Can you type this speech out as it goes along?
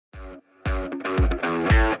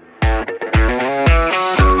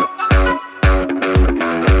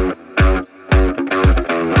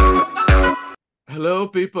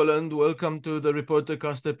people, and welcome to the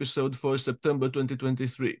Reportercast episode for September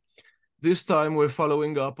 2023. This time, we're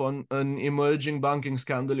following up on an emerging banking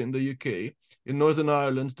scandal in the UK, in Northern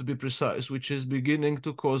Ireland to be precise, which is beginning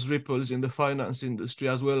to cause ripples in the finance industry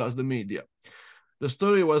as well as the media. The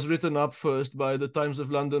story was written up first by the Times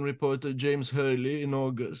of London reporter James Hurley in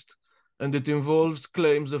August, and it involves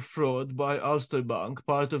claims of fraud by Ulster Bank,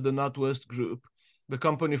 part of the NatWest Group, the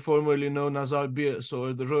company formerly known as RBS,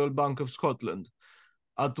 or the Royal Bank of Scotland.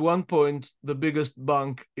 At one point, the biggest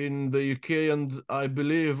bank in the UK and I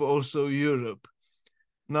believe also Europe.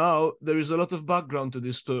 Now, there is a lot of background to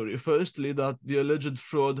this story. Firstly, that the alleged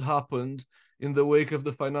fraud happened in the wake of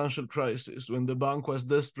the financial crisis, when the bank was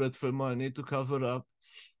desperate for money to cover up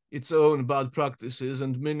its own bad practices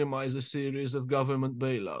and minimize a series of government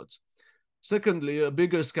bailouts. Secondly, a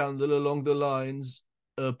bigger scandal along the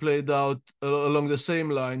same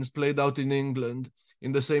lines played out in England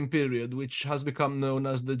in the same period, which has become known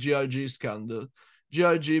as the GRG scandal.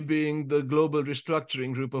 GRG being the global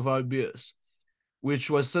restructuring group of RBS, which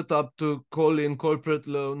was set up to call in corporate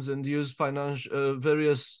loans and use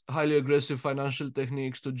various highly aggressive financial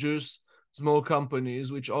techniques to juice small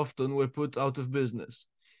companies, which often were put out of business.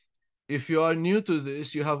 If you are new to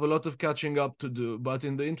this, you have a lot of catching up to do, but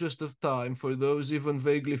in the interest of time, for those even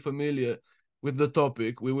vaguely familiar with the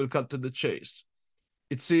topic, we will cut to the chase.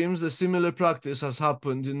 It seems a similar practice has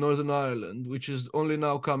happened in Northern Ireland, which is only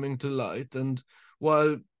now coming to light, and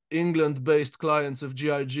while England-based clients of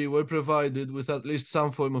GRG were provided with at least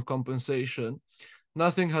some form of compensation,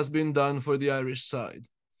 nothing has been done for the Irish side.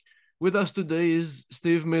 With us today is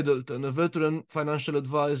Steve Middleton, a veteran financial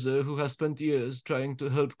advisor who has spent years trying to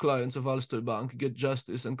help clients of Ulster Bank get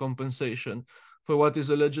justice and compensation for what is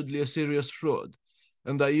allegedly a serious fraud.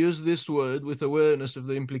 And I use this word with awareness of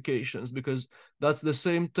the implications, because that's the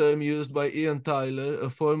same term used by Ian Tyler, a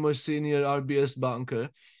former senior RBS banker,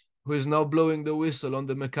 who is now blowing the whistle on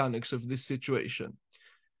the mechanics of this situation.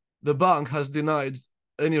 The bank has denied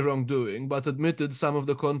any wrongdoing, but admitted some of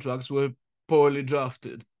the contracts were poorly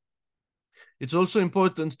drafted. It's also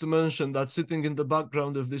important to mention that sitting in the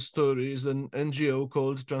background of this story is an NGO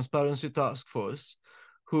called Transparency Task Force,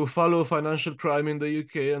 who follow financial crime in the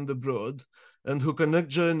UK and abroad, and who connect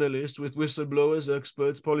journalists with whistleblowers,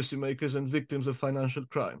 experts, policymakers, and victims of financial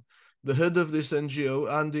crime. The head of this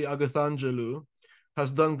NGO, Andy Agathangelou,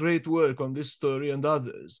 has done great work on this story and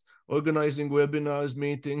others, organizing webinars,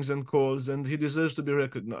 meetings, and calls, and he deserves to be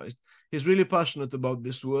recognized. He's really passionate about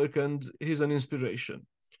this work, and he's an inspiration.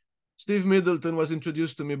 Steve Middleton was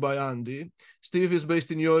introduced to me by Andy. Steve is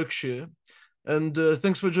based in Yorkshire, and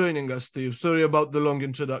thanks for joining us, Steve. Sorry about the long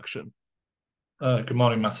introduction. Good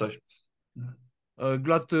morning, Matty.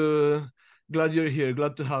 Glad you're here.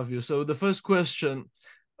 Glad to have you. So the first question: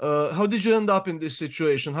 how did you end up in this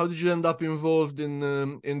situation? How did you end up involved in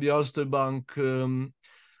the Ulster Bank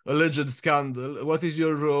alleged scandal? What is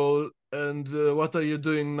your role, and what are you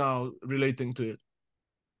doing now relating to it?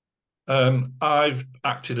 I've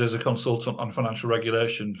acted as a consultant on financial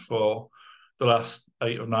regulation for the last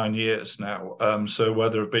 8 or 9 years now. So where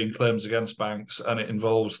there have been claims against banks, and it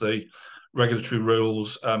involves the regulatory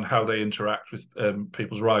rules and how they interact with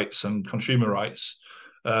people's rights and consumer rights.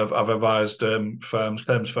 I've advised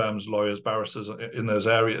claims firms, lawyers, barristers in those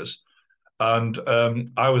areas. And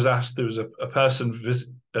I was asked, there was a person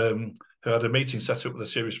who had a meeting set up with the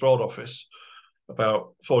Serious Fraud Office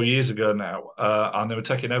about 4 years ago now, and they were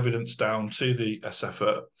taking evidence down to the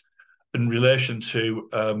SFO in relation to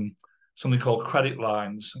something called credit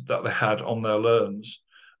lines that they had on their loans.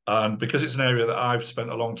 And because it's an area that I've spent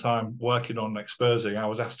a long time working on and exposing, I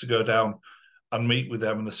was asked to go down and meet with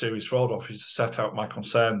them in the Serious Fraud Office to set out my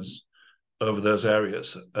concerns over those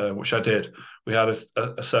areas, which I did. We had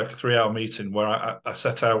a circa 3-hour meeting where I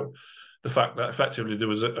set out the fact that effectively there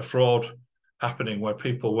was a fraud happening where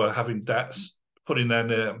people were having debts put in their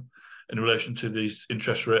name in relation to these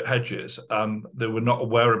interest rate hedges, and they were not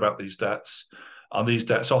aware about these debts, and these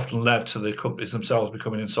debts often led to the companies themselves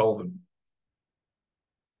becoming insolvent.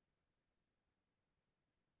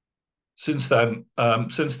 Since then,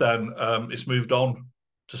 it's moved on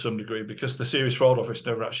to some degree, because the Serious Fraud Office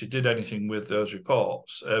never actually did anything with those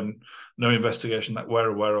reports. No investigation that we're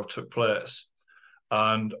aware of took place.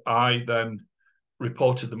 And I then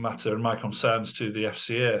reported the matter and my concerns to the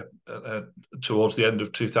FCA towards the end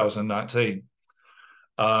of 2019.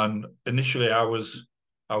 And initially I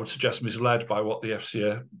would suggest, misled by what the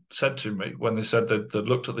FCA said to me when they said they'd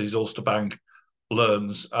looked at these Ulster Bank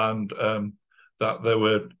loans and that they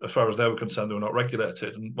were, as far as they were concerned, they were not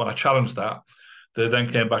regulated. And when I challenged that, they then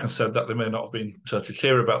came back and said that they may not have been totally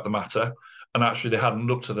clear about the matter, and actually they hadn't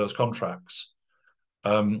looked at those contracts.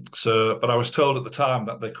 But I was told at the time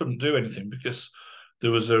that they couldn't do anything because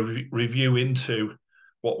there was a review into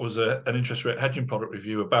what was an interest rate hedging product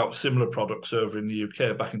review about similar products over in the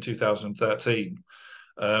UK back in 2013,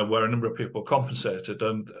 where a number of people compensated.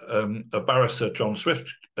 And a barrister, John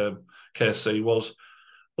Swift, KC, was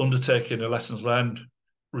undertaking a lessons learned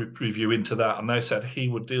review into that, and they said he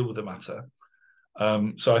would deal with the matter.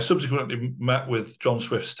 So I subsequently met with John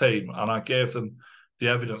Swift's team, and I gave them the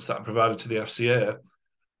evidence that I provided to the FCA,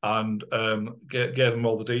 and gave them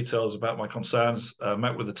all the details about my concerns.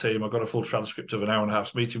 Met with the team. I got a full transcript of an hour and a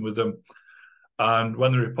half meeting with them. And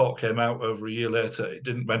when the report came out over a year later, it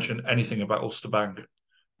didn't mention anything about Ulster Bank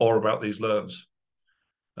or about these loans.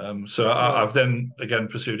 So I've then again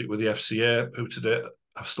pursued it with the FCA, who today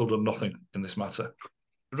have still done nothing in this matter.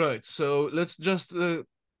 Right. So let's just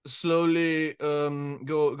slowly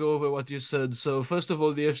go over what you said. So first of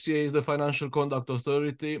all, the FCA is the Financial Conduct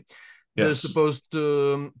Authority. They're Yes. supposed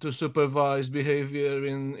to supervise behavior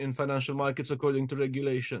in financial markets according to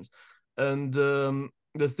regulations. And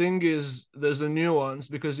the thing is, there's a nuance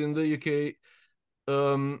because in the UK,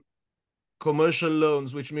 commercial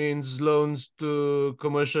loans, which means loans to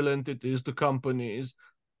commercial entities, to companies,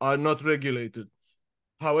 are not regulated.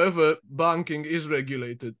 However, banking is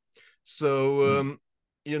regulated. So,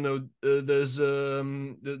 there's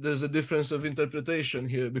a difference of interpretation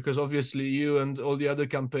here because obviously you and all the other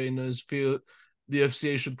campaigners feel the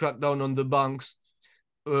FCA should crack down on the banks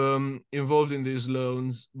involved in these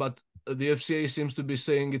loans, but the FCA seems to be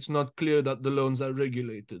saying it's not clear that the loans are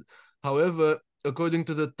regulated. However, according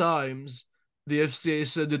to the Times, the FCA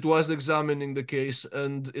said it was examining the case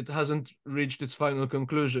and it hasn't reached its final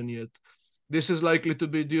conclusion yet. This is likely to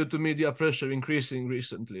be due to media pressure increasing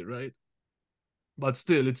recently, right? But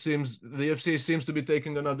still, it seems the FCA seems to be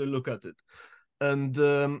taking another look at it. And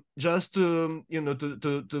just to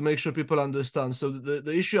make sure people understand, so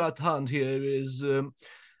the issue at hand here is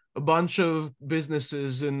a bunch of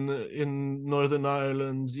businesses in Northern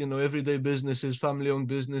Ireland, everyday businesses, family-owned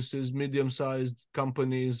businesses, medium-sized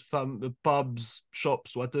companies, pubs,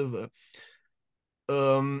 shops, whatever,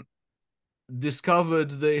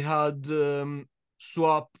 discovered they had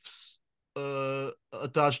swaps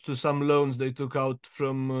attached to some loans they took out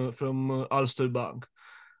from Ulster Bank,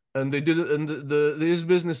 and they didn't. And these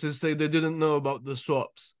businesses say they didn't know about the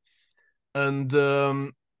swaps, and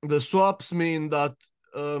the swaps mean that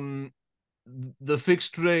the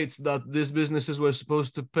fixed rates that these businesses were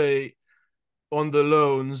supposed to pay on the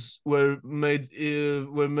loans were made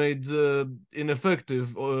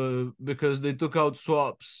ineffective because they took out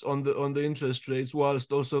swaps on the interest rates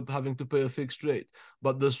whilst also having to pay a fixed rate.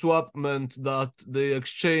 But the swap meant that they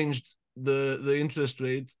exchanged the interest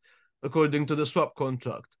rate according to the swap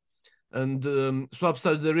contract, and swaps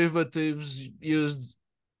are derivatives used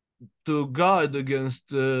to guard against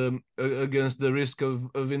the risk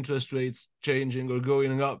of interest rates changing or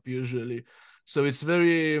going up usually. So it's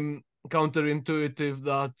very counterintuitive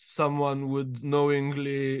that someone would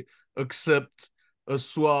knowingly accept a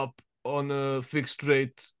swap on a fixed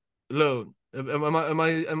rate loan.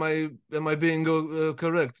 Am I being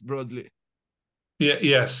correct broadly? Yeah,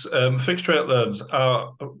 yes. Fixed rate loans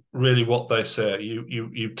are really what they say.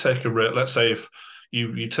 You take a rate. Let's say if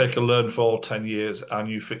you take a loan for 10 years and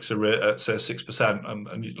you fix a rate at say 6%,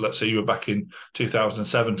 and let's say you were back in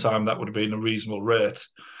 2007 time, that would have been a reasonable rate.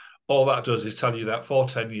 All that does is tell you that for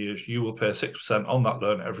 10 years you will pay 6% on that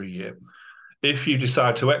loan every year. If you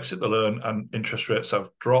decide to exit the loan and interest rates have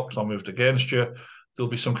dropped or moved against you, there'll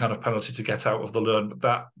be some kind of penalty to get out of the loan.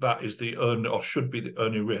 But that is the only, or should be the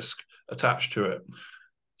only, risk attached to it.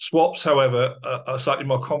 Swaps, however, are slightly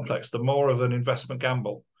more complex. They're more of an investment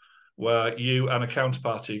gamble, where you and a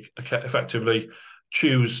counterparty effectively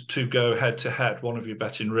choose to go head to head. One of your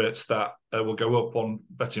betting rates that will go up, one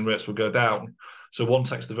betting rates will go down. So one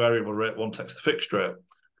takes the variable rate, one takes the fixed rate.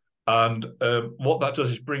 And what that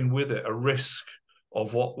does is bring with it a risk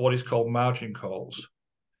of what is called margin calls.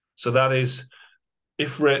 So that is,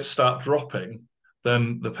 if rates start dropping,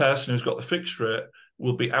 then the person who's got the fixed rate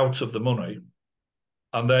will be out of the money,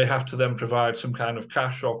 and they have to then provide some kind of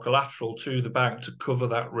cash or collateral to the bank to cover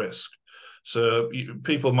that risk. So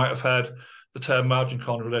people might have heard the term margin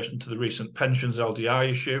call in relation to the recent pensions LDI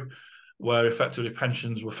issue, where effectively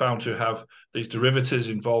pensions were found to have these derivatives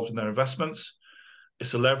involved in their investments.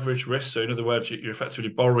 It's a leverage risk. So in other words, you're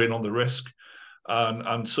effectively borrowing on the risk,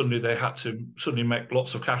 and suddenly they had to make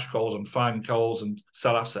lots of cash calls and find calls and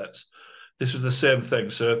sell assets. This was the same thing.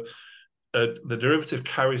 So the derivative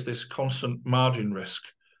carries this constant margin risk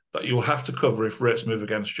that you'll have to cover if rates move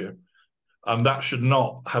against you. And that should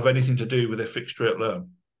not have anything to do with a fixed rate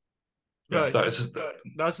loan. Yeah, Right.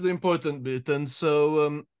 That's the important bit. And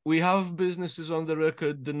so we have businesses on the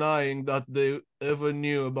record denying that they ever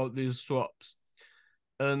knew about these swaps.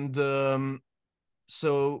 And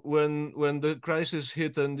so when the crisis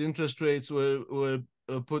hit and interest rates were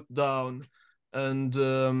put down, and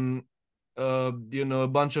a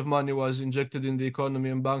bunch of money was injected in the economy,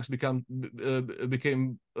 and banks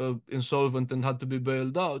became insolvent and had to be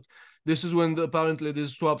bailed out. This is when apparently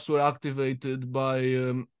these swaps were activated by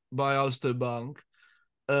Ulster Bank,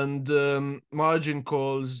 and margin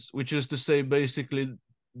calls, which is to say basically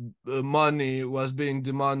money was being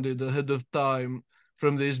demanded ahead of time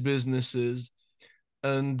from these businesses.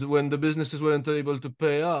 And when the businesses weren't able to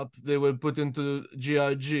pay up, they were put into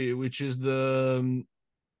GRG, which is the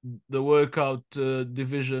workout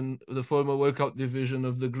division, the former workout division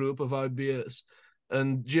of the group of RBS.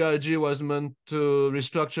 And GRG was meant to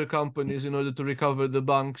restructure companies in order to recover the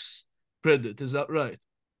bank's credit. Is that right?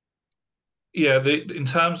 Yeah, in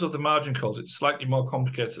terms of the margin calls, it's slightly more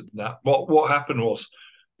complicated than that. What happened was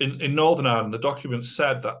in Northern Ireland, the document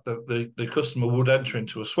said that the customer would enter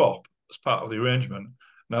into a swap as part of the arrangement.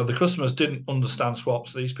 Now, the customers didn't understand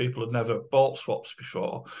swaps. These people had never bought swaps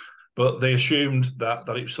before, but they assumed that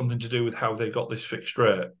it was something to do with how they got this fixed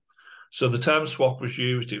rate. So the term swap was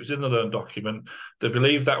used. It was in the loan document. They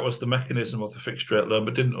believed that was the mechanism of the fixed rate loan,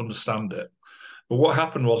 but didn't understand it. But what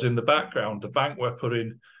happened was in the background, the bank were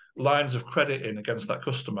putting lines of credit in against that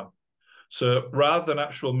customer. So rather than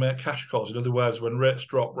actual make cash calls, in other words, when rates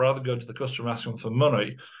drop, rather than going to the customer asking for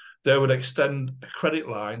money, they would extend a credit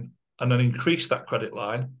line and then increase that credit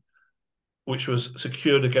line, which was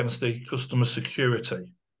secured against the customer's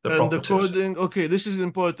security, the And properties. okay, this is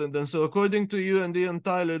important. And so according to you and Ian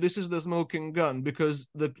Tyler, this is the smoking gun because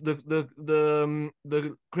the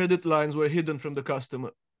credit lines were hidden from the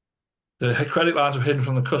customer. The credit lines were hidden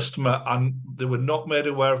from the customer and they were not made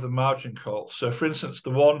aware of the margin call. So, for instance,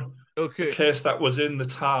 the Okay. case that was in the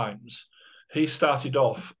Times, he started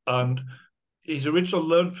off and his original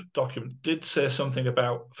loan document did say something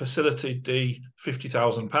about facility D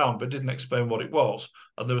 £50,000, but didn't explain what it was.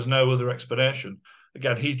 And there was no other explanation.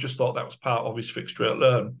 Again, he just thought that was part of his fixed rate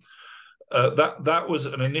loan. That was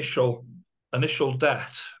an initial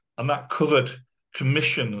debt, and that covered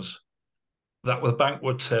commissions that the bank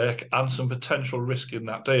would take and some potential risk in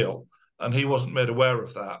that deal. And he wasn't made aware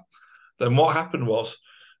of that. Then what happened was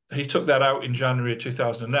he took that out in January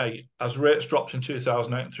 2008. As rates dropped in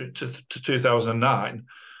 2008 to 2009,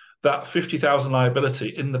 that 50,000 liability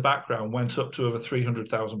in the background went up to over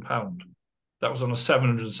 £300,000. That was on a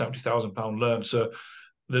 £770,000 loan. So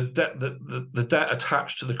the debt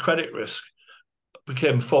attached to the credit risk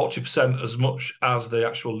became 40% as much as the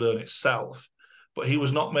actual loan itself. But he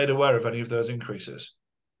was not made aware of any of those increases.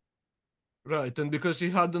 Right. And because he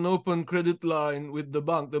had an open credit line with the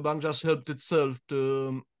bank just helped itself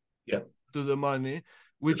to Yeah. to the money,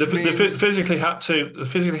 which They means physically had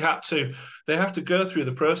to. They have to go through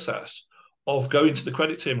the process of going to the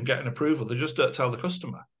credit team and getting approval. They just don't tell the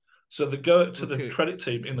customer. So they go to the okay. credit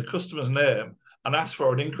team in the customer's name and ask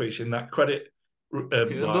for an increase in that credit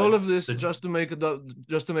Okay, and all line. of this, just to make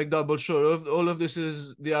double sure, all of this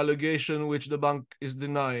is the allegation which the bank is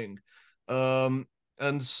denying, and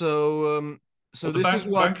so Well, this is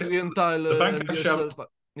what Ian the Tyler bank and actually have. yourself,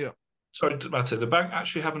 yeah, Sorry, Matty. The bank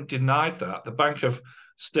actually haven't denied that. The bank have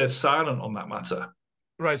stayed silent on that matter.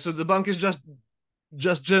 right. So the bank is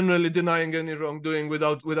just generally denying any wrongdoing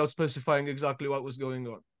without specifying exactly what was going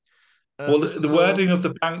on, Well, and the so wording of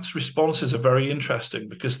the bank's responses are very interesting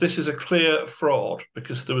because this is a clear fraud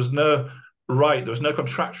because there was no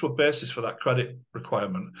contractual basis for that credit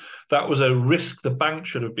requirement. That was a risk the bank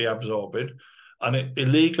should be absorbing, and it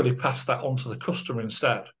illegally passed that on to the customer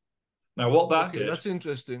instead. Now, what that okay, did, that's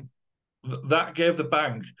interesting. that gave the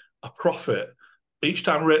bank a profit. Each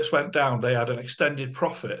time rates went down, they had an extended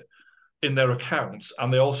profit in their accounts,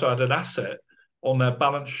 and they also had an asset on their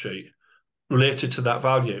balance sheet related to that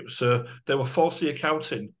value. So they were falsely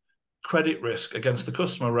accounting credit risk against the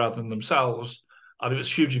customer rather than themselves, and it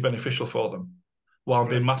was hugely beneficial for them while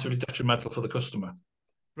being Right. massively detrimental for the customer.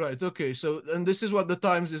 Right. Okay. So, and this is what the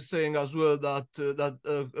Times is saying as well, that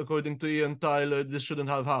according to Ian Tyler, this shouldn't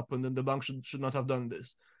have happened, and the bank should not have done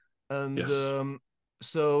this. And Yes.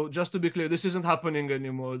 so, just to be clear, this isn't happening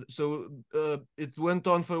anymore. So, it went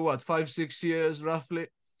on for what, 5-6 years, roughly.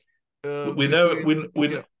 We know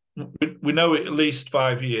Between yeah. we know at least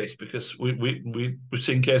 5 years because we've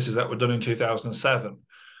seen cases that were done in 2007,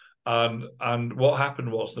 and what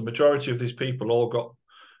happened was the majority of these people all got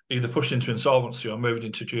either pushed into insolvency or moved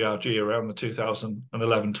into GRG around the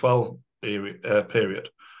 2011-12 period.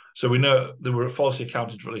 So we know they were falsely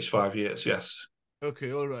accounted for at least 5 years. Yes.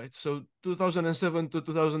 Okay, all right. So 2007 to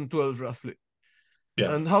 2012, roughly.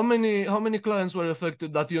 Yeah. And how many clients were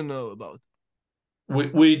affected that you know about?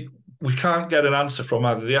 We can't get an answer from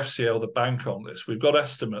either the FCA or the bank on this. We've got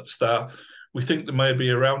estimates that we think there may be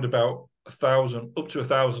around about 1,000, up to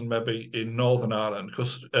 1,000 maybe in Northern Ireland,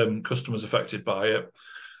 because customers affected by it,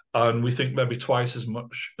 and we think maybe twice as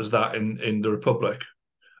much as that in the Republic.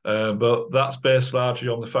 But that's based largely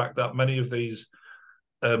on the fact that many of these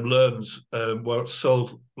loans were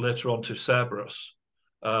sold later on to Cerberus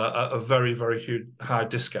at a very, very huge high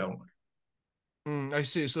discount. I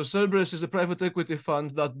see. So Cerberus is a private equity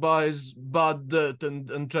fund that buys bad debt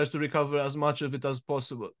and tries to recover as much of it as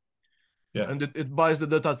possible. Yeah. And it buys the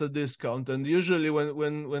debt at a discount. And usually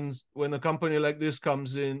when a company like this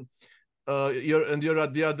comes in, you're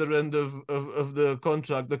at the other end of the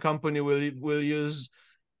contract, the company will use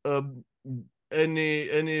uh,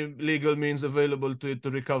 any legal means available to it to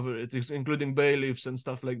recover it, including bailiffs and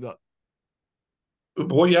stuff like that. But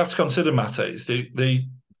what you have to consider, Matt, is the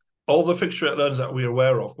all the fixed rate loans that we're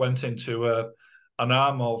aware of went into an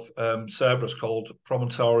arm of Cerberus called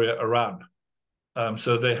Promontoria Iran.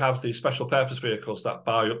 So they have these special purpose vehicles that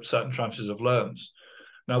buy up certain tranches of loans.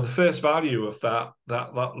 Now, the face value of that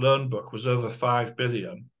loan book was over 5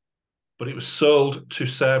 billion, but it was sold to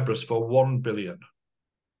Cerberus for 1 billion.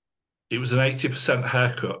 It was an 80%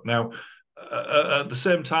 haircut. Now, at the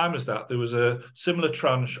same time as that, there was a similar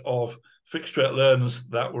tranche of fixed rate loans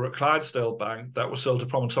that were at Clydesdale Bank that were sold to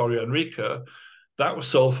Promontorio Enrico. That was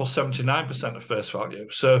sold for 79% of face value.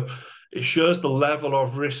 So it shows the level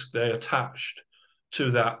of risk they attached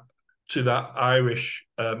to that Irish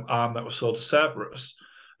arm that was sold to Cerberus.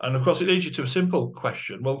 And of course, it leads you to a simple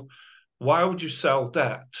question. Well, why would you sell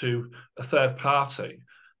debt to a third party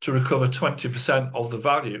to recover 20% of the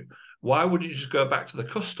value? Why wouldn't you just go back to the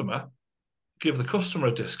customer, give the customer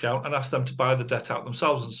a discount, and ask them to buy the debt out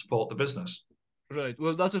themselves and support the business? Right.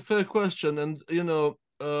 Well, that's a fair question, and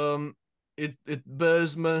it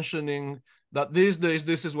bears mentioning that these days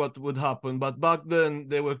this is what would happen, but back then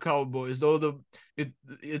they were cowboys.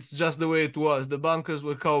 It's just the way it was. The bankers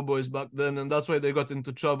were cowboys back then, and that's why they got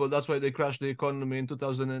into trouble. That's why they crashed the economy in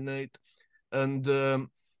 2008, and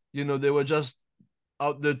they were just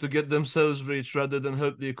out there to get themselves rich rather than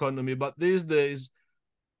help the economy. But these days,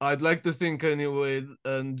 I'd like to think anyway,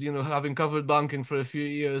 and having covered banking for a few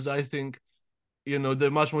years, I think they're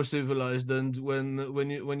much more civilized, and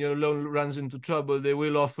when your loan runs into trouble, they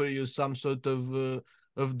will offer you some sort of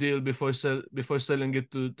deal before selling it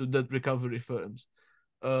to debt recovery firms,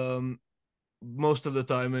 um most of the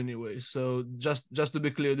time anyway. So just to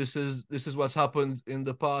be clear, this is what's happened in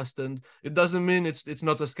the past, and it doesn't mean it's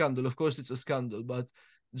not a scandal. Of course it's a scandal, but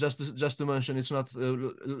just to mention, it's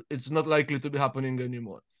not likely to be happening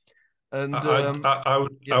anymore. And I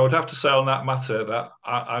yeah. would have to say on that matter that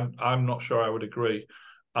I'm not sure I would agree.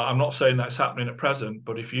 I'm not saying that's happening at present,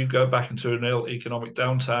 but if you go back into an ill economic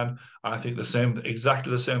downturn, I think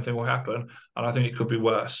exactly the same thing will happen, and I think it could be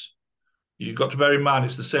worse. You've got to bear in mind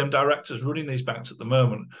it's the same directors running these banks at the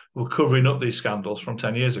moment who are covering up these scandals from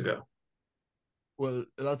 10 years ago. Well,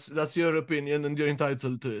 that's your opinion, and you're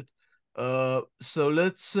entitled to it. So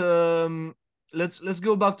let's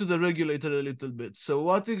go back to the regulator a little bit. So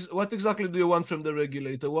what exactly do you want from the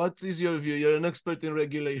regulator? What is your view? You're an expert in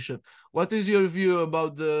regulation. What is your view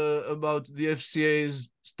about the FCA's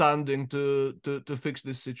standing to fix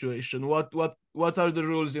this situation? What are the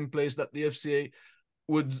rules in place that the FCA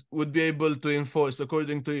would be able to enforce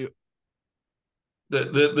according to you?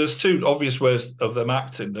 There's two obvious ways of them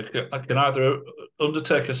acting. They can either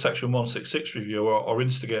undertake a Section 166 review or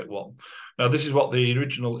instigate one. Now, this is what the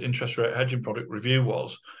original interest rate hedging product review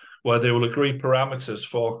was, where they will agree parameters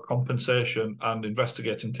for compensation and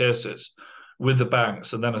investigating cases with the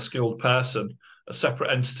banks, and then a skilled person, a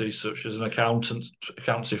separate entity such as an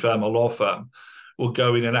accountancy firm or law firm, will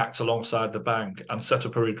go in and act alongside the bank and set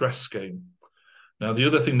up a redress scheme. Now, the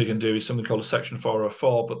other thing they can do is something called a Section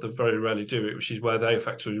 404, but they very rarely do it, which is where they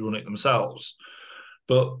effectively run it themselves.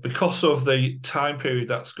 But because of the time period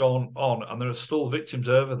that's gone on, and there are still victims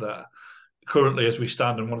over there currently as we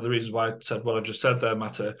stand, and one of the reasons why I said what I just said there,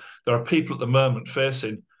 Matter, there are people at the moment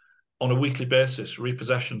facing on a weekly basis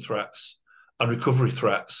repossession threats and recovery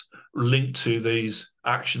threats linked to these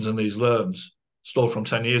actions and these loans stole from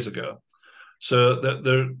 10 years ago. So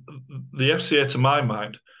the FCA, to my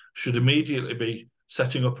mind, should immediately be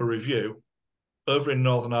setting up a review over in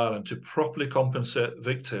Northern Ireland to properly compensate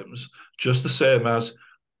victims, just the same as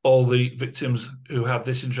all the victims who had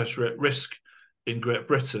this interest rate risk in Great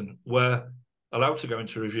Britain were allowed to go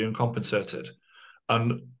into review and compensated.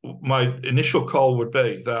 And my initial call would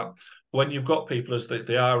be that when you've got people as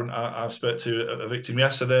they are, and I spoke to a victim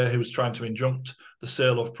yesterday who was trying to injunct the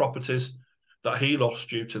sale of properties that he lost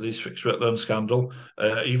due to this fixed rate loan scandal,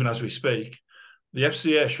 even as we speak, the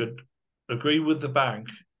FCA should agree with the bank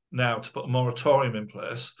now to put a moratorium in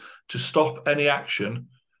place to stop any action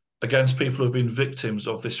against people who have been victims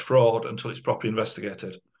of this fraud until it's properly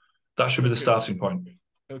investigated. That should be the starting point.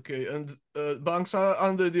 Okay, and banks are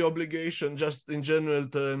under the obligation, just in general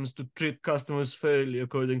terms, to treat customers fairly,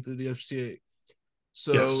 according to the FCA.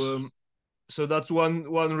 So, yes. So that's one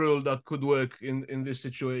rule that could work in this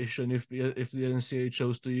situation if the NCA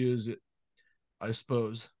chose to use it, I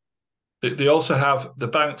suppose. They also have the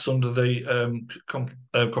banks under the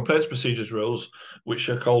complaints procedures rules, which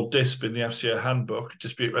are called DISP in the FCA handbook,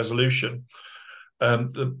 dispute resolution.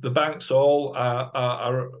 The banks all have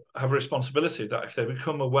a responsibility that if they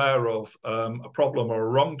become aware of a problem or a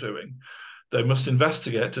wrongdoing, they must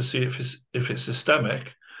investigate to see if it's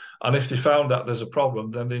systemic. And if they found that there's a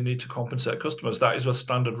problem, then they need to compensate customers. That is a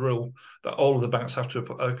standard rule that all of the banks have to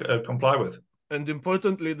comply with. And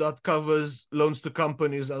importantly, that covers loans to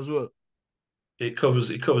companies as well. It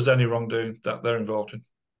covers any wrongdoing that they're involved in.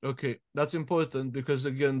 Okay, that's important because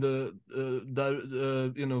again,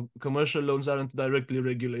 commercial loans aren't directly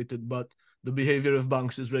regulated, but the behavior of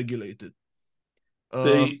banks is regulated.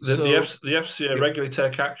 The FCA yeah. regularly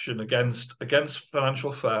take action against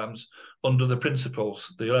financial firms under the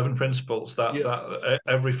principles, the 11 principles that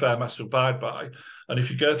every firm has to abide by. And if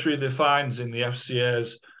you go through the fines in the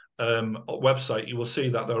FCA's website, you will see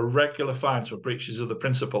that there are regular fines for breaches of the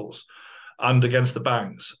principles and against the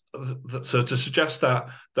banks. So to suggest that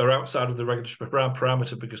they're outside of the regulatory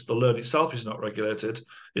parameter because the loan itself is not regulated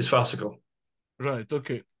is farcical. Right.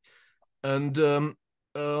 Okay. And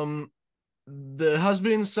there has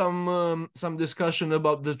been some discussion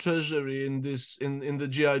about the Treasury in the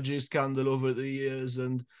GIG scandal over the years,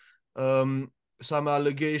 and some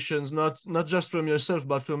allegations, not just from yourself,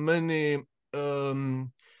 but from many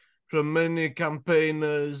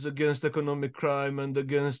campaigners against economic crime and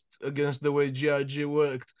against the way GIG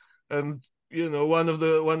worked. And one of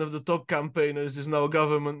the top campaigners is now a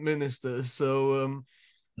government minister. So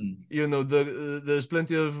there's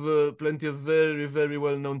plenty of very, very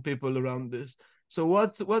well-known people around this. So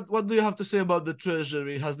what do you have to say about the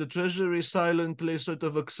Treasury? Has the Treasury silently sort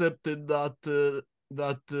of accepted that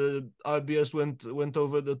RBS went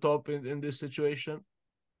over the top in this situation?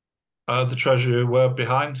 The Treasury were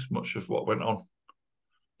behind much of what went on.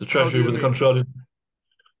 The Treasury were the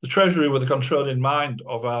controlling mind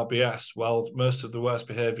of RBS while most of the worst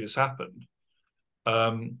behaviours happened.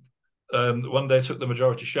 When they took the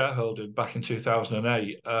majority shareholding back in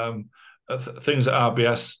 2008, things at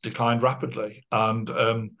RBS declined rapidly, and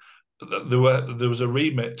there was a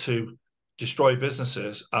remit to destroy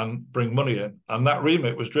businesses and bring money in, and that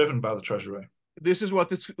remit was driven by the Treasury. This is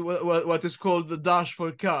what is called the dash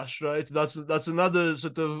for cash, right? That's another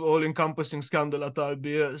sort of all-encompassing scandal at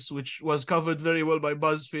RBS, which was covered very well by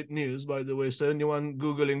BuzzFeed News, by the way. So anyone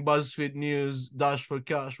Googling BuzzFeed News dash for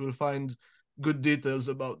cash will find good details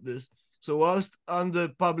about this. So whilst under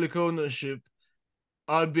public ownership,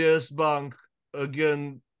 RBS Bank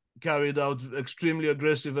again carried out extremely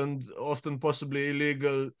aggressive and often possibly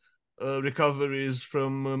illegal recoveries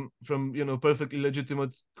from perfectly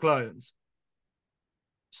legitimate clients.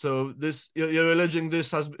 So this, you're alleging this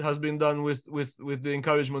has been done with the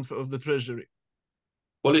encouragement of the Treasury.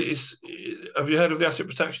 Well, have you heard of the asset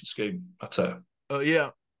protection scheme, Atta?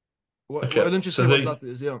 Yeah. Why Okay. don't you say what that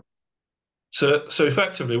is? Yeah. So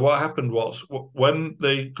effectively, what happened was when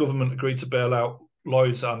the government agreed to bail out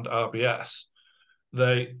Lloyds and RBS,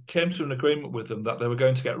 they came to an agreement with them that they were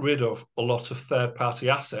going to get rid of a lot of third-party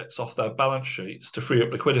assets off their balance sheets to free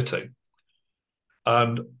up liquidity.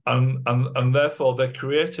 And therefore they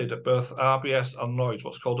created at both RBS and Lloyds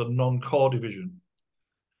what's called a non-core division.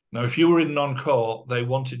 Now, if you were in non-core, they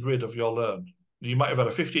wanted rid of your loan. You might have had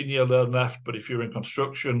a 15-year loan left, but if you're in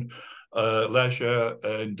construction, leisure,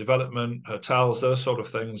 in development, hotels, those sort of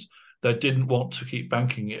things, they didn't want to keep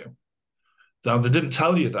banking you. Now, they didn't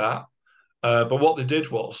tell you that, but what they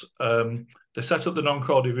did was they set up the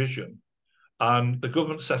non-core division, and the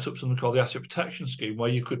government set up something called the asset protection scheme,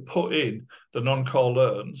 where you could put in the non-core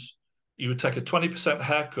loans. You would take a 20%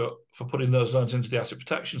 haircut for putting those loans into the asset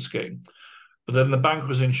protection scheme, but then the bank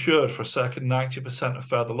was insured for circa 90% of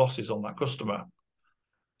further losses on that customer.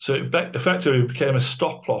 So it effectively became a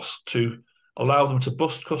stop loss to allow them to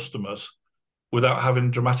bust customers without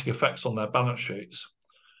having dramatic effects on their balance sheets.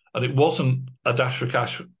 And it wasn't a dash for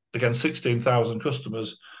cash against 16,000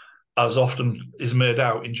 customers, as often is made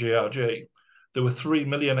out in GRG. There were 3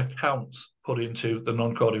 million accounts put into the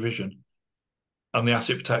non-core division. and the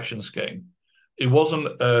asset protection scheme. It wasn't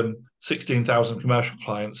 16,000 commercial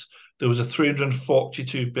clients. There was a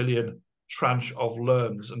 342 billion tranche of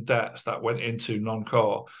loans and debts that went into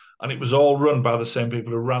non-core, and it was all run by the same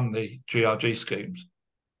people who ran the GRG schemes.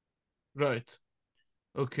 Right.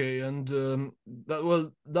 Okay, and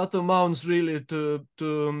that amounts really to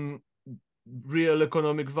real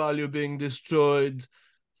economic value being destroyed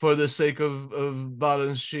for the sake of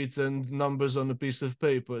balance sheets and numbers on a piece of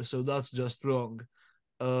paper. So that's just wrong.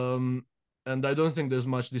 Um, and I don't think there's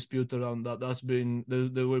much dispute around that.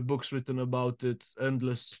 There were books written about it,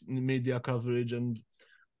 endless media coverage, and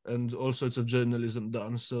all sorts of journalism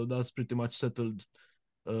done. So that's pretty much settled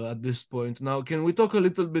at this point. Now, can we talk a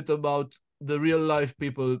little bit about the real life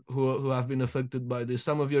people who have been affected by this?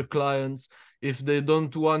 Some of your clients, if they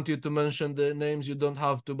don't want you to mention their names, you don't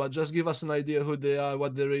have to, but just give us an idea who they are,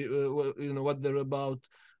 what they're what they're about,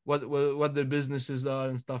 what their businesses are,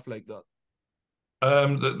 and stuff like that.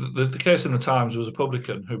 The case in the Times was a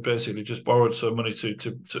publican who basically just borrowed some money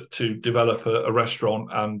to develop a restaurant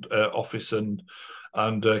and office and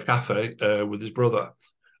cafe with his brother.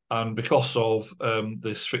 And because of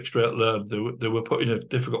this fixed rate loan, they were put in a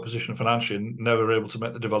difficult position financially and never able to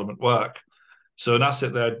make the development work. So an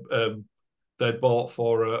asset they'd bought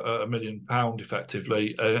for £1 million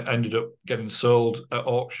effectively ended up getting sold at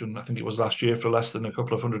auction. I think it was last year for less than a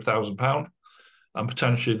couple of £100,000, and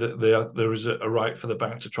potentially there is a right for the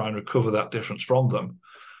bank to try and recover that difference from them.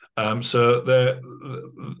 So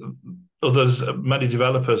many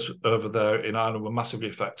developers over there in Ireland were massively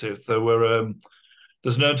affected.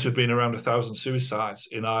 There's known to have been around 1,000 suicides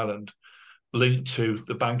in Ireland linked to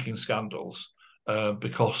the banking scandals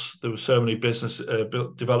because there were so many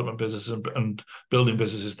development businesses and building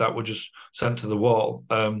businesses that were just sent to the wall.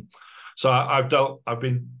 So I've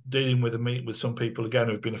been dealing with with some people again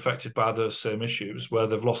who've been affected by those same issues where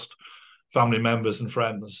they've lost family members and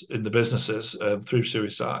friends in the businesses through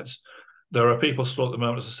suicides. There are people still at the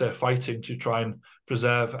moment, as I say, fighting to try and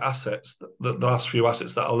preserve assets, the last few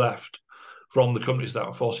assets that are left from the companies that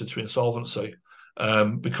were forced into insolvency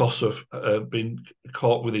because of being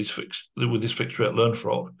caught with this fixed rate loan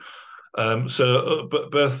fraud.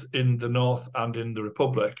 But both in the North and in the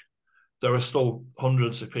Republic, there are still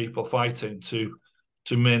hundreds of people fighting to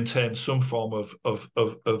maintain some form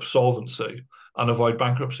of solvency and avoid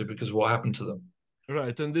bankruptcy because of what happened to them.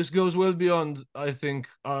 Right, and this goes well beyond, I think,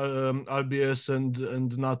 RBS and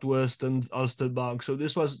NatWest and Ulster Bank. So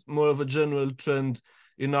this was more of a general trend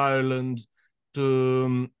in Ireland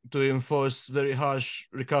to enforce very harsh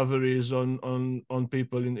recoveries on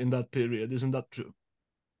people in that period. Isn't that true?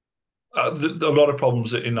 A lot of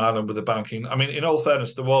problems in Ireland with the banking. I mean, in all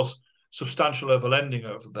fairness, there was substantial overlending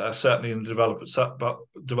over there, certainly in the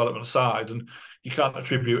development side, and you can't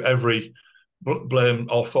attribute every blame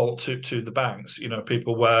or fault to the banks. You know,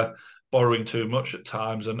 people were borrowing too much at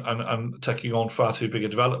times and taking on far too big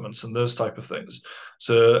developments and those type of things.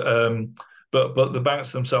 So, but the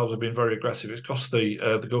banks themselves have been very aggressive. It's cost the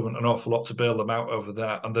government an awful lot to bail them out over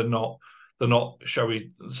there, and they're not, shall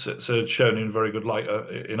we say, shown in very good light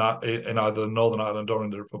in either Northern Ireland or in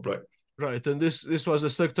the Republic. Right, and this was a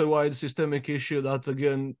sector-wide systemic issue that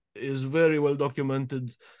again is very well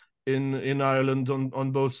documented in Ireland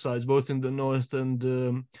on both sides, both in the north and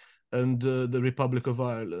the Republic of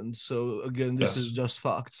Ireland. So again, this is just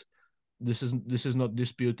facts. This is not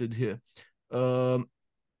disputed here.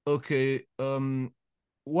 Okay.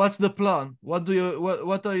 What's the plan? What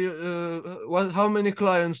are you how many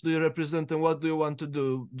clients do you represent and what do you want to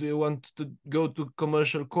do? Do you want to go to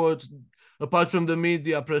commercial court? Apart from the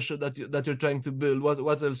media pressure that you're trying to build,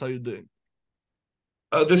 what else are you doing?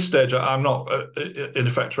 At this stage, I'm not in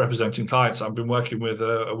effect representing clients. I've been working with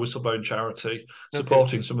a whistleblowing charity,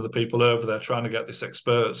 supporting some of the people over there, trying to get this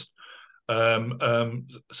exposed. So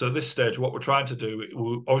at this stage, what we're trying to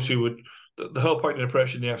do, obviously, the whole point in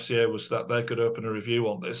approaching the FCA was that they could open a review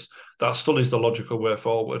on this. That still is the logical way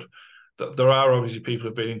forward. There are obviously people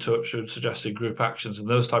who've been in touch and suggesting group actions and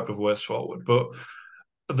those type of ways forward, but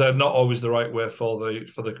they're not always the right way for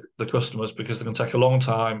the customers because they can take a long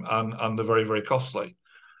time and they're very, very costly.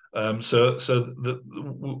 We're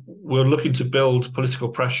looking to build political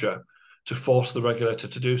pressure to force the regulator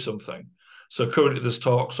to do something. So currently there's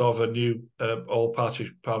talks of a new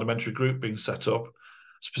all-party parliamentary group being set up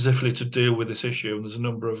specifically to deal with this issue. And there's a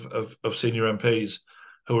number of senior MPs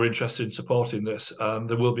who are interested in supporting this. And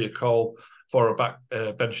there will be a call for a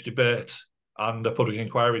backbench debate and a public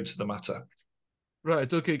inquiry into the matter.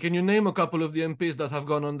 Right. Okay. Can you name a couple of the MPs that have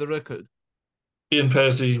gone on the record? Ian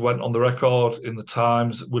Paisley went on the record in the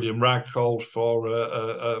Times. William Ragg called for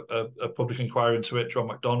a public inquiry into it. John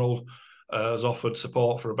MacDonald has offered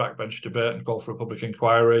support for a backbench debate and called for a public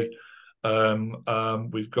inquiry.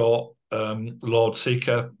 We've got Lord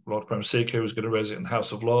Premier Seeker, who's going to raise it in the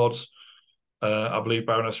House of Lords. I believe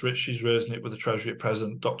Baroness Ritchie's raising it with the Treasury at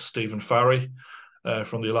present, Dr. Stephen Farry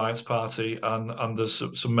from the Alliance Party, and there's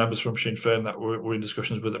some members from Sinn Féin that we're in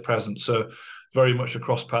discussions with at present. So very much a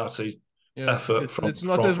cross-party effort it's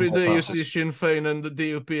not every all day parties. you see Sinn Féin and the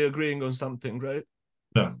DUP agreeing on something, right?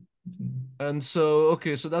 No. And so,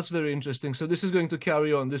 okay, so that's very interesting. So this is going to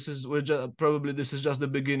carry on. This is probably this is just the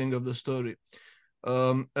beginning of the story.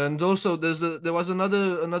 And also there was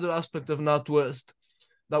another aspect of NatWest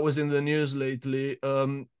that was in the news lately.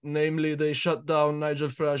 Namely, they shut down Nigel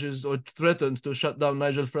Farage's, or threatened to shut down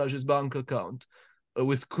Nigel Farage's bank account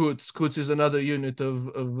with Coutts. Coutts is another unit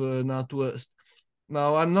of NatWest.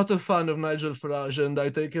 Now, I'm not a fan of Nigel Farage, and I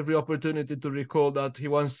take every opportunity to recall that he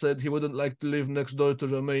once said he wouldn't like to live next door to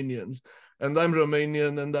Romanians. And I'm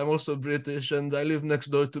Romanian, and I'm also British, and I live next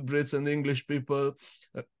door to Brits and English people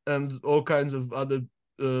and all kinds of other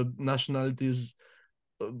nationalities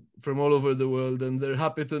from all over the world. And they're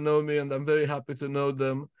happy to know me, and I'm very happy to know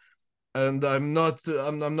them. And I'm not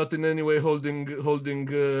in any way holding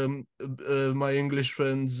my English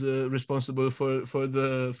friends responsible for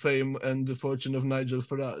the fame and the fortune of Nigel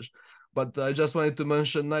Farage. But I just wanted to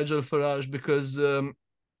mention Nigel Farage because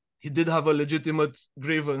he did have a legitimate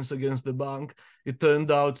grievance against the bank. It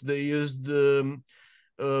turned out they used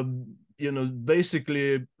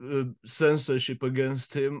basically censorship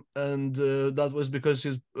against him, and that was because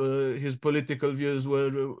his political views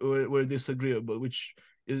were disagreeable, which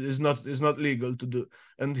is not legal to do.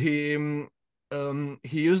 And he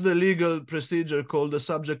used a legal procedure called a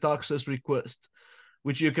subject access request,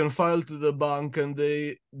 which you can file to the bank, and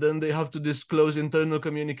they have to disclose internal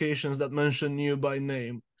communications that mention you by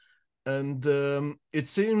name. And it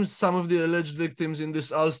seems some of the alleged victims in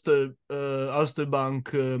this Ulster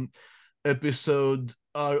Bank episode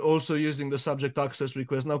are also using the subject access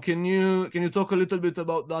request. Now, can you talk a little bit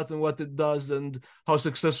about that and what it does and how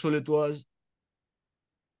successful it was?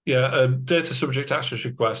 Yeah, data subject access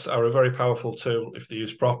requests are a very powerful tool if they're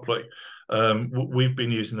used properly. We've been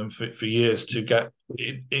using them for years to get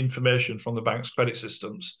information from the bank's credit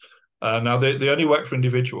systems. Now, they only work for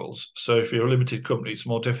individuals, so if you're a limited company, it's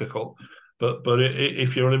more difficult. But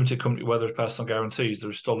if you're a limited company where there's personal guarantees, there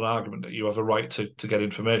is still an argument that you have a right to get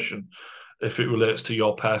information if it relates to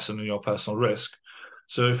your person and your personal risk.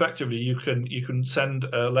 So effectively, you can send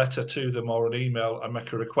a letter to them or an email and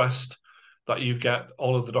make a request that you get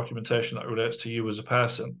all of the documentation that relates to you as a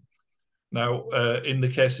person. Now, in the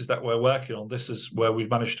cases that we're working on, this is where we've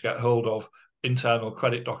managed to get hold of internal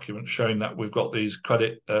credit documents showing that we've got these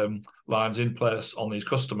credit lines in place on these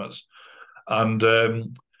customers. And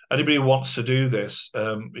anybody who wants to do this,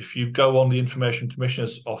 if you go on the Information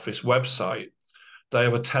Commissioner's Office website, they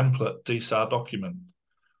have a template DSAR document.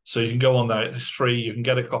 So you can go on there, it's free, you can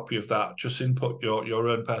get a copy of that, just input your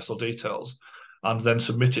own personal details, and then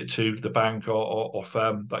submit it to the bank or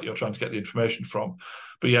firm that you're trying to get the information from.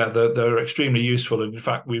 But yeah, they're extremely useful. And in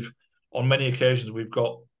fact, on many occasions, we've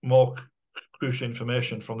got more crucial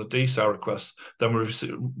information from the DSAR requests than we've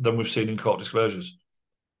seen in court disclosures.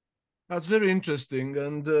 That's very interesting.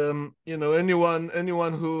 And,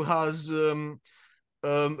 anyone who has a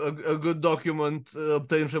good document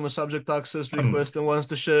obtained from a subject access request and wants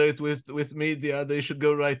to share it with media, they should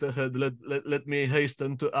go right ahead. Let me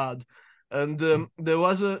hasten to add. And there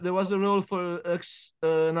was a role for ex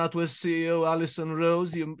NatWest CEO Alison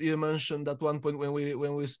Rose. You mentioned at one point when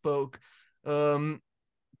we spoke.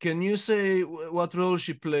 Can you say what role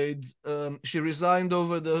she played? She resigned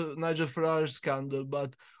over the Nigel Farage scandal,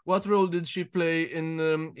 but what role did she play in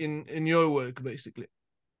your work, basically?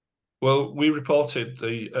 Well, we reported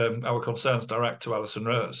our concerns direct to Alison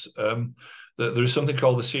Rose. There is something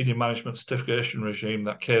called the Senior Management Certification Regime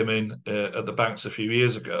that came in at the banks a few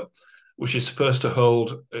years ago, which is supposed to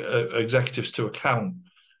hold executives to account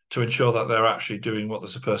to ensure that they're actually doing what they're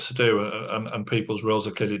supposed to do and people's roles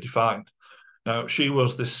are clearly defined. Now, she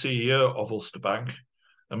was the CEO of Ulster Bank,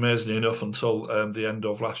 amazingly enough, until the end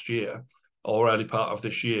of last year or early part of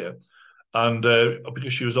this year. And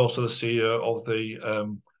because she was also the CEO of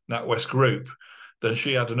the NatWest Group, then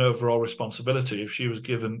she had an overall responsibility, if she was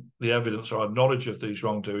given the evidence or had knowledge of these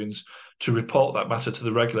wrongdoings, to report that matter to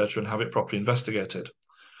the regulator and have it properly investigated.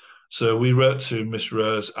 So we wrote to Miss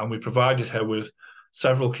Rose and we provided her with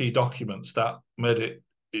several key documents that made it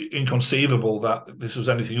inconceivable that this was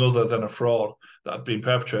anything other than a fraud that had been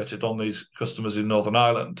perpetrated on these customers in Northern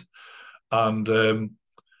Ireland. And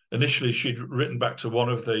initially, she'd written back to one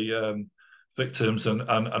of the victims and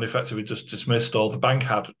effectively just dismissed, or the bank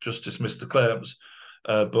had just dismissed the claims.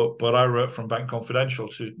 But I wrote from Bank Confidential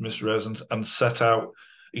to Mr. Rose and set out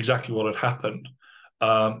exactly what had happened.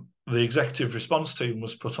 The executive response team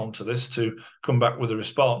was put onto this to come back with a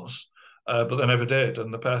response, but they never did.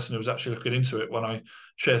 And the person who was actually looking into it, when I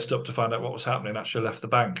chased up to find out what was happening, actually left the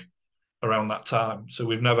bank around that time. So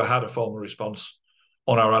we've never had a formal response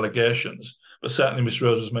on our allegations. But certainly Miss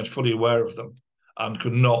Rose was made fully aware of them and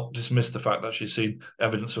could not dismiss the fact that she'd seen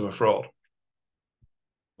evidence of a fraud.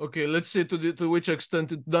 Okay, let's see to which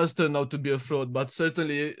extent it does turn out to be a fraud, but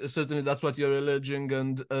certainly that's what you're alleging,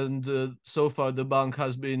 and so far the bank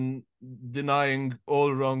has been denying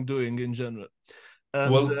all wrongdoing in general.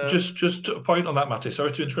 And Well, just a point on that, Matty.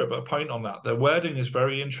 Sorry to interrupt, but a point on that. Their wording is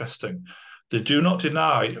very interesting. They do not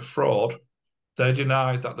deny fraud; they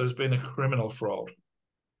deny that there's been a criminal fraud.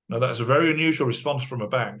 Now, that is a very unusual response from a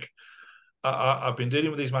bank. I've been dealing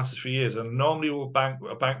with these matters for years, and normally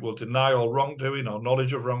a bank will deny all wrongdoing or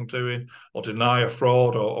knowledge of wrongdoing, or deny a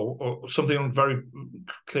fraud, or something very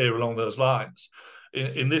clear along those lines.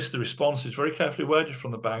 In this, the response is very carefully worded from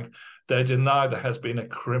the bank. They deny there has been a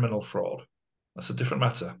criminal fraud. That's a different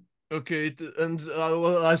matter. okay, and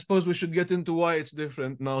well, I suppose we should get into why it's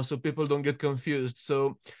different now, so people don't get confused.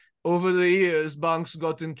 So, over the years, banks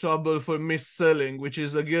got in trouble for mis-selling, which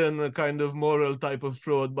is again a kind of moral type of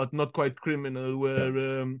fraud, but not quite criminal,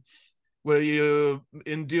 where you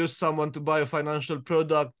induce someone to buy a financial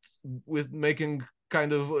product with making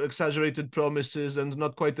kind of exaggerated promises and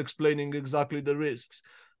not quite explaining exactly the risks.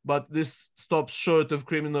 But this stops short of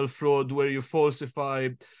criminal fraud, where you falsify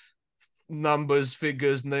numbers,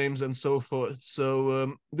 figures, names, and so forth.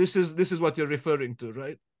 So this is what you're referring to,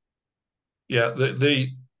 right? Yeah,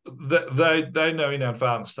 they know in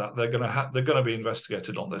advance that they're gonna be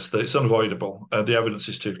investigated on this. That it's unavoidable. The evidence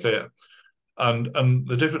is too clear. And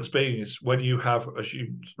the difference being is when you have, as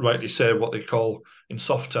you rightly say, what they call in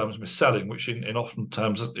soft terms mis-selling, which in often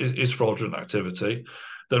terms is fraudulent activity,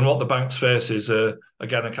 then what the banks face is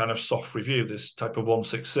again a kind of soft review, this type of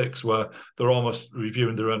 166, where they're almost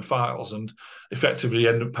reviewing their own files and effectively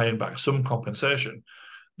end up paying back some compensation.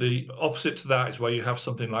 The opposite to that is where you have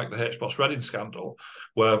something like the HBOS Reading scandal,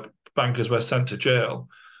 where bankers were sent to jail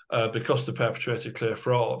because they perpetrated clear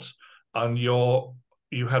frauds, and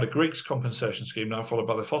you had a Greeks compensation scheme now followed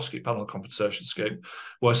by the Foskett panel compensation scheme,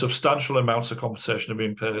 where substantial amounts of compensation are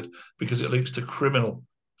being paid because it links to criminal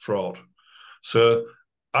fraud. So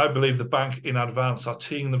I believe the bank in advance are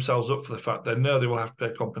teeing themselves up for the fact they know they will have to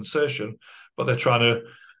pay compensation, but they're trying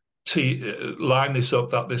to line this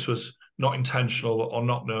up that this was not intentional or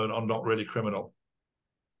not known or not really criminal.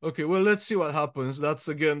 Okay, well, let's see what happens. That's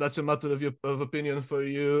a matter of opinion for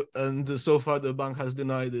you, and so far the bank has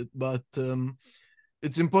denied it. But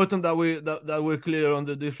it's important that we're clear on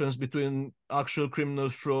the difference between actual criminal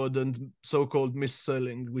fraud and so-called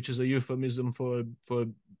mis-selling, which is a euphemism for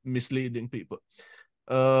misleading people.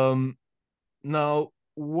 Now,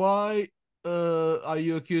 why are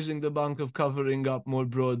you accusing the bank of covering up more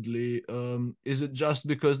broadly? Is it just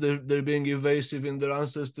because they're being evasive in their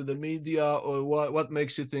answers to the media, or what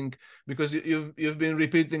makes you think? Because you've been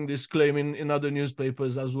repeating this claim in other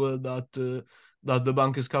newspapers as well, that that the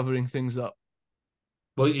bank is covering things up.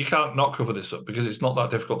 Well, you can't not cover this up because it's not that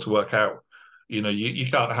difficult to work out. You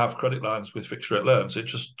can't have credit lines with fixed rate loans.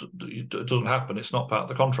 It doesn't happen. It's not part of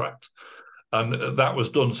the contract. And that was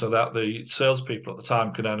done so that the salespeople at the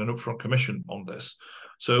time could earn an upfront commission on this.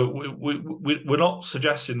 So we're not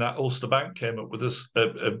suggesting that Ulster Bank came up with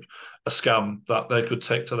a scam that they could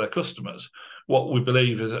take to their customers. What we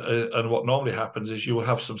believe is, and what normally happens is you will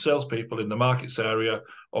have some salespeople in the markets area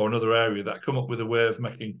or another area that come up with a way of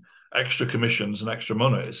making extra commissions and extra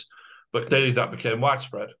monies. But clearly that became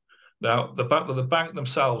widespread. Now, the bank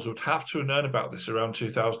themselves would have to have known about this around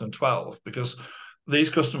 2012 because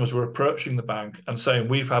these customers were approaching the bank and saying,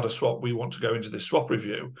 we've had a swap, we want to go into this swap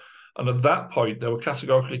review. And at that point, they were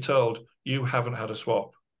categorically told, you haven't had a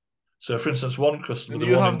swap. So, for instance, one customer, And the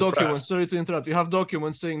you one have in the documents. press, Sorry to interrupt. You have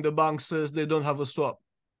documents saying the bank says they don't have a swap.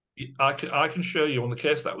 I can show you on the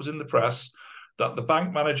case that was in the press that the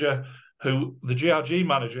bank manager, the GRG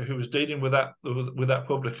manager who was dealing with that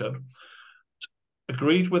publican,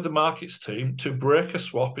 agreed with the markets team to break a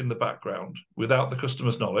swap in the background without the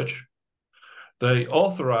customer's knowledge. They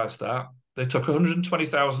authorised that. They took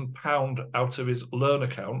 £120,000 out of his loan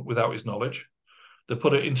account without his knowledge. They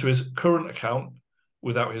put it into his current account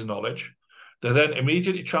without his knowledge. They then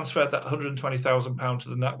immediately transferred that £120,000 to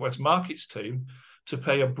the NatWest Markets team to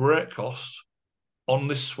pay a break cost on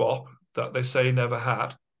this swap that they say he never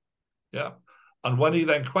had. Yeah. And when he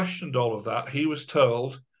then questioned all of that, he was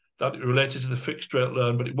told that it related to the fixed rate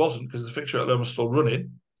loan, but it wasn't because the fixed rate loan was still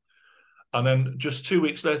running. And then just 2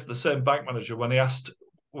 weeks later, the same bank manager, when he asked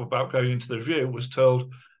about going into the review, was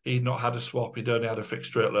told he'd not had a swap, he'd only had a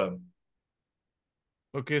fixed rate loan.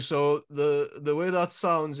 Okay, so the way that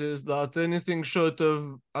sounds is that anything short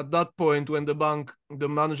of, at that point when the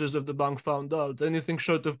managers of the bank found out, anything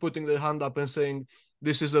short of putting their hand up and saying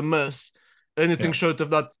this is a mess, anything Yeah. short of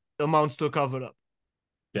that amounts to a cover up.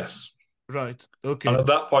 Yes. Right. And Okay. at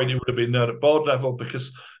that point, it would have been known at board level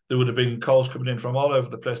because there would have been calls coming in from all over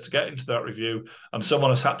the place to get into that review. And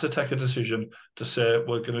someone has had to take a decision to say,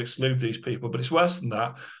 we're going to exclude these people. But it's worse than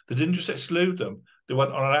that. They didn't just exclude them, they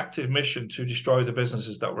went on an active mission to destroy the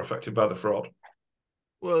businesses that were affected by the fraud.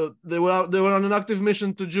 Well, they were on an active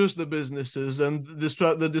mission to juice the businesses, and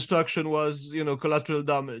the destruction was, collateral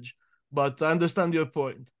damage. But I understand your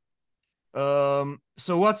point. So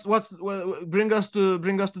bring us to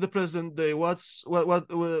the present day. What's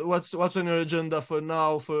on your agenda for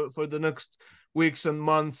now, for the next weeks and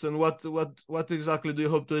months, and what exactly do you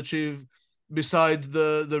hope to achieve besides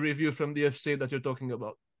the review from the FC that you're talking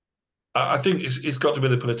about? I think it's got to be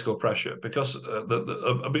the political pressure because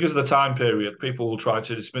because of the time period, people will try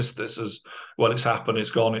to dismiss this as, well, it's happened,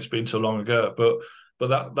 it's gone, it's been too long ago.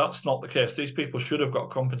 But that's not the case. These people should have got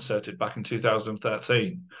compensated back in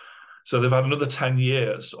 2013. So they've had another 10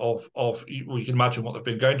 years of you can imagine what they've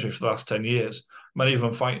been going through for the last 10 years, many of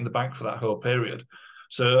them fighting the bank for that whole period.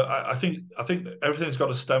 So I think everything's got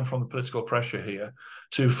to stem from the political pressure here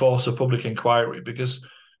to force a public inquiry because,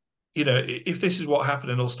 if this is what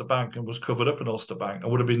happened in Ulster Bank and was covered up in Ulster Bank and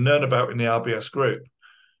would have been known about in the RBS group,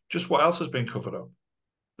 just what else has been covered up?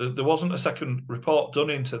 There wasn't a second report done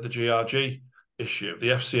into the GRG issue.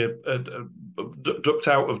 The FCA had ducked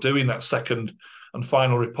out of doing that second and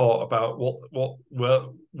final report about what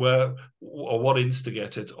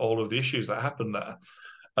instigated all of the issues that happened there.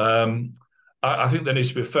 I think there needs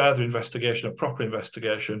to be a further investigation, a proper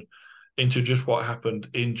investigation into just what happened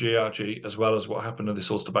in GRG as well as what happened in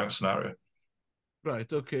this Ulster Bank scenario.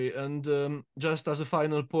 Right. Okay. And just as a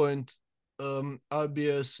final point,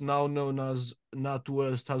 RBS, now known as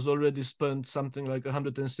NatWest, has already spent something like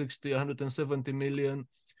 160, 170 million,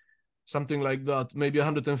 something like that, maybe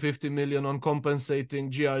 150 million on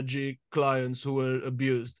compensating GRG clients who were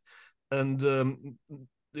abused. And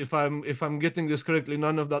if I'm getting this correctly,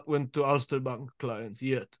 none of that went to Ulster Bank clients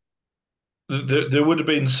yet. There would have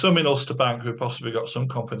been some in Ulster Bank who possibly got some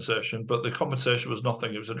compensation, but the compensation was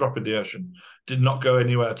nothing. It was a drop in the ocean. Did not go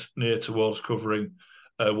anywhere near towards covering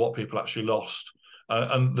what people actually lost.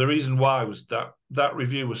 And the reason why was that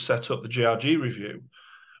review was set up, the GRG review,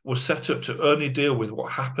 was set up to only deal with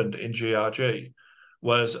what happened in GRG.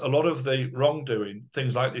 Whereas a lot of the wrongdoing,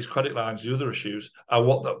 things like these credit lines, the other issues, are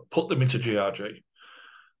what that put them into GRG.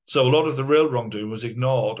 So a lot of the real wrongdoing was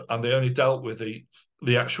ignored, and they only dealt with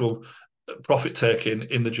the actual profit taking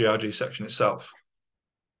in the GRG section itself.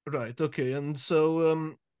 Right. Okay. And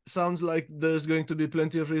so sounds like there's going to be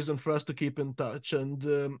plenty of reason for us to keep in touch.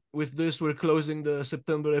 And with this, we're closing the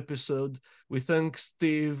September episode. We thank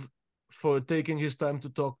Steve for taking his time to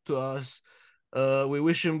talk to us. We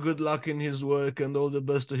wish him good luck in his work and all the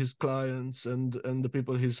best to his clients and the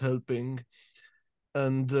people he's helping.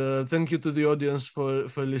 And thank you to the audience for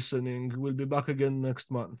listening. We'll be back again next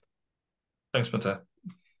month. Thanks, Mate.